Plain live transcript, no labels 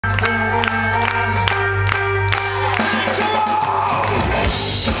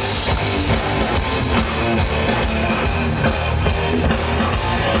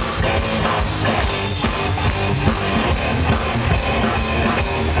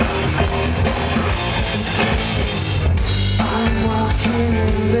I'm walking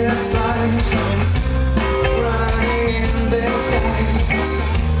in this life, running in this place.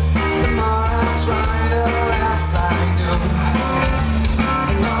 The more I try, the less I do.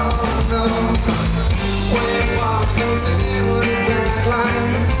 Oh no, we walked into the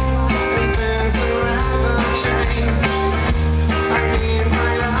deadline, and things will never change. I need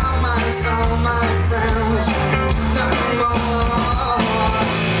my love, my soul, my friends, nothing more.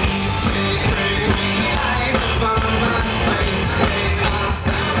 Bring me light upon my face, make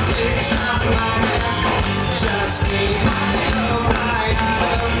awesome pictures in my head. Just need my love, right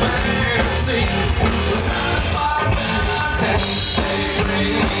out of mercy. It's not for better days.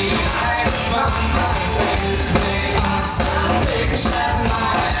 Bring me light upon my face, make awesome pictures in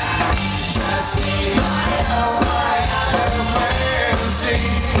my head. Just need my love, right out of mercy.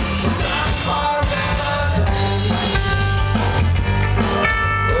 It's not for better days.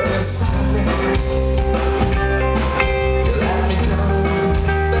 With sadness, you let me down,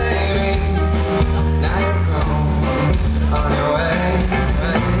 baby. Now you're gone on your way.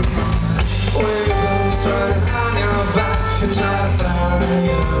 When your ghost running on your back and try to find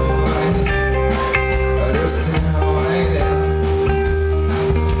you away, but it's still way there.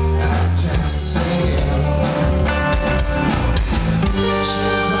 I just see you. She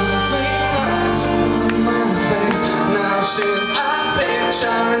put me lights on my face. Now she's a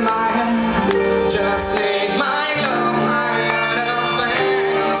picture in my head. Just need my love, my other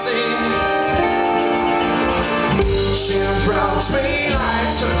fantasy. She brought three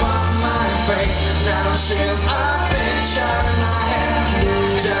lights upon my face. Now she's a picture in my head.